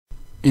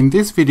In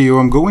this video,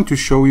 I'm going to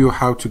show you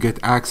how to get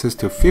access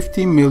to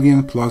 50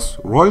 million plus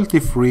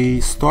royalty-free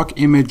stock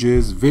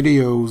images,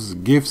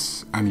 videos,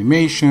 GIFs,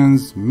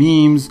 animations,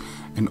 memes,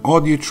 and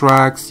audio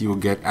tracks. You'll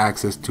get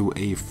access to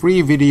a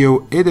free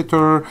video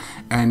editor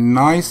and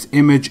nice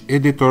image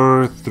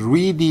editor,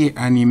 3D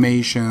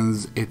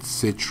animations,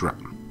 etc.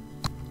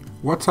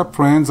 What's up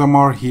friends,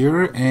 Amar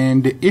here,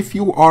 and if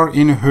you are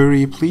in a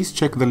hurry, please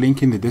check the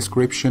link in the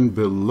description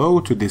below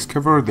to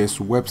discover this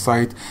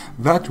website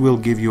that will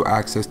give you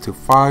access to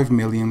 5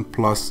 million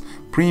plus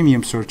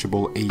premium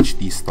searchable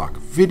HD stock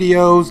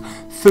videos,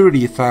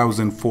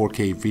 30,000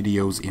 4K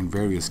videos in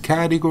various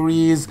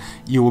categories.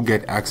 You will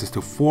get access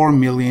to 4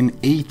 million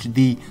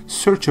HD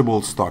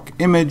searchable stock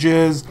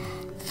images,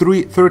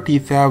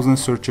 30,000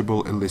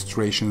 searchable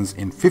illustrations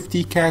in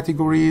 50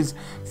 categories,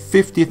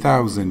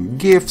 50,000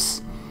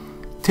 GIFs,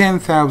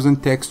 10,000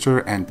 texture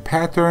and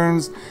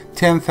patterns,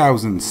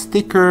 10,000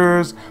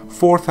 stickers,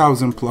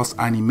 4,000 plus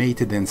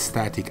animated and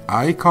static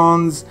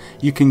icons.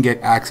 You can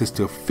get access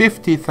to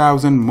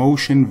 50,000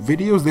 motion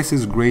videos. This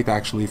is great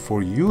actually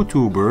for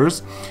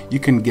YouTubers. You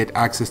can get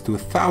access to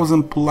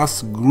 1,000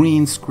 plus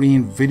green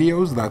screen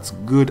videos. That's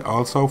good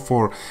also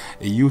for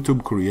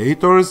YouTube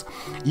creators.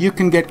 You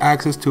can get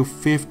access to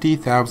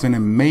 50,000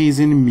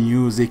 amazing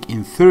music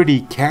in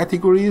 30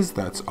 categories.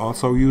 That's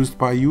also used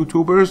by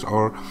YouTubers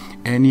or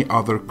any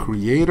other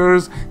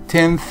creators.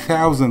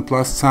 10,000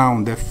 plus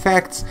sound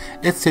effects,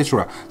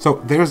 etc. So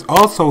there's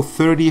also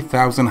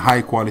 30,000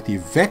 high quality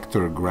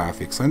vector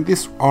graphics, and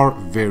these are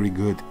very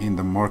good in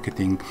the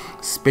marketing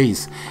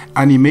space.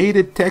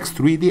 Animated text,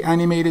 3D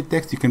animated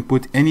text, you can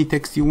put any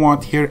text you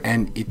want here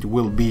and it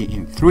will be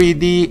in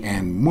 3D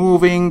and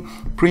moving.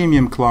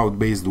 Premium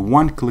cloud-based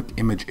one-click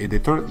image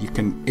editor, you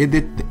can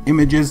edit the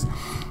images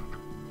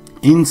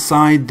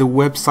inside the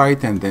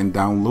website and then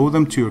download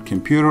them to your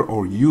computer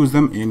or use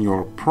them in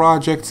your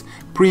projects.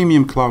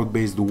 Premium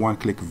cloud-based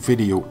one-click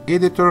video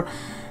editor.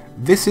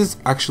 This is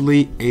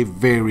actually a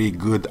very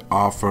good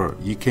offer.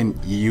 You can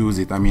use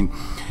it. I mean,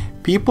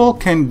 people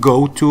can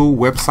go to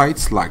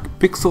websites like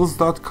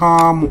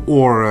pixels.com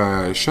or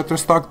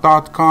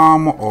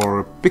shutterstock.com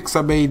or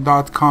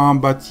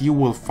pixabay.com, but you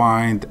will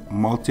find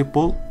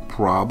multiple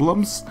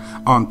problems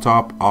on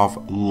top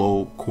of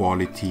low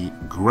quality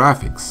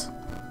graphics.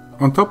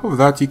 On top of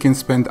that, you can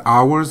spend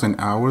hours and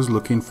hours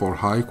looking for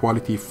high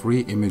quality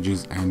free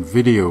images and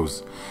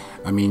videos.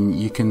 I mean,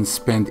 you can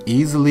spend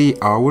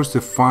easily hours to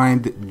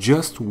find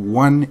just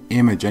one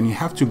image, and you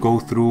have to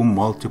go through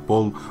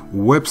multiple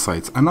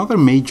websites. Another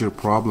major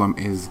problem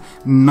is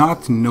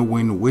not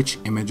knowing which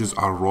images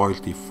are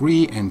royalty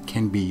free and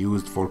can be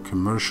used for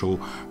commercial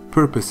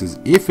purposes.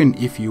 Even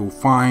if you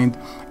find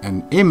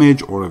an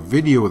image or a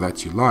video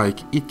that you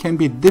like, it can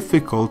be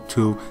difficult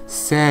to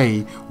say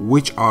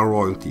which are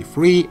royalty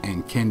free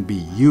and can be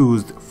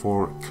used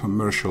for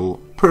commercial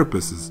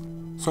purposes.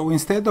 So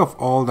instead of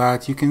all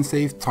that, you can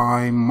save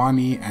time,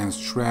 money and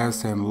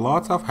stress and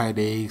lots of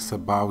headaches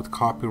about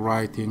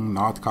copywriting,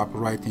 not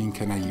copywriting.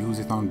 Can I use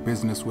it on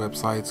business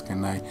websites?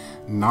 Can I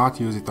not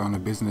use it on a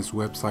business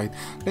website?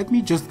 Let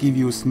me just give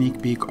you a sneak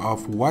peek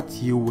of what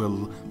you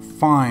will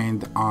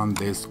find on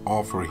this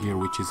offer here,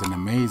 which is an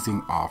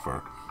amazing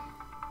offer.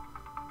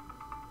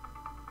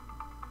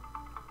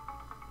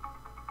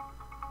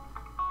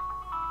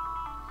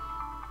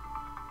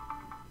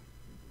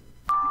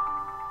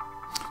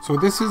 So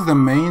this is the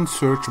main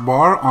search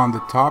bar on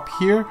the top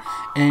here,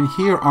 and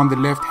here on the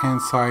left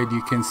hand side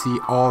you can see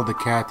all the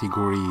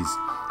categories: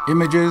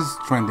 images,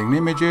 trending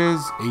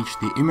images,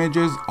 HD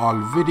images, all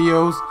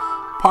videos,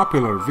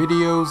 popular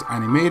videos,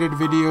 animated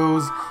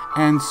videos,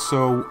 and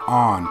so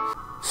on.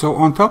 So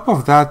on top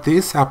of that,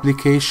 this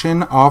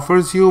application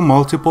offers you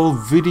multiple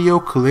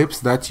video clips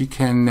that you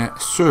can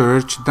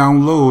search,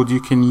 download, you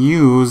can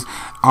use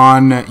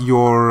on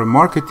your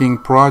marketing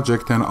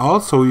project, and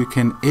also you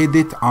can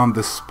edit on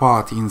the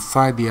spot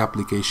inside the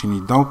application.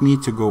 You don't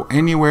need to go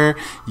anywhere.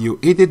 You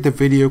edit the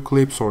video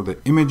clips or the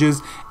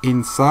images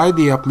inside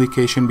the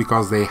application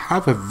because they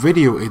have a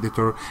video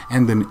editor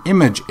and an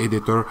image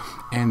editor,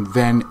 and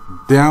then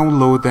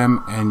download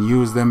them and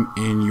use them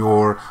in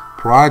your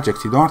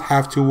projects. You don't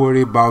have to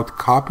worry about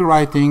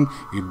copywriting,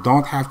 you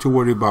don't have to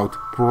worry about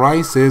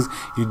prices,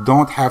 you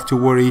don't have to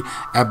worry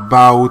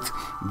about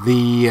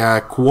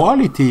the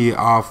quality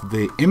of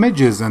the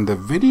images and the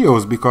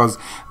videos, because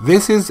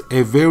this is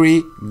a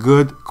very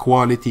good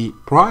quality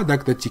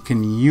product that you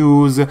can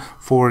use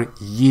for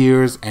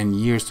years and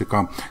years to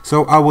come.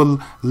 So I will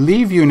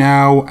leave you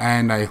now,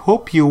 and I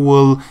hope you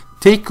will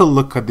take a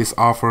look at this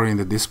offer in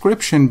the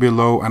description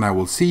below, and I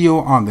will see you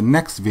on the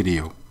next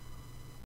video.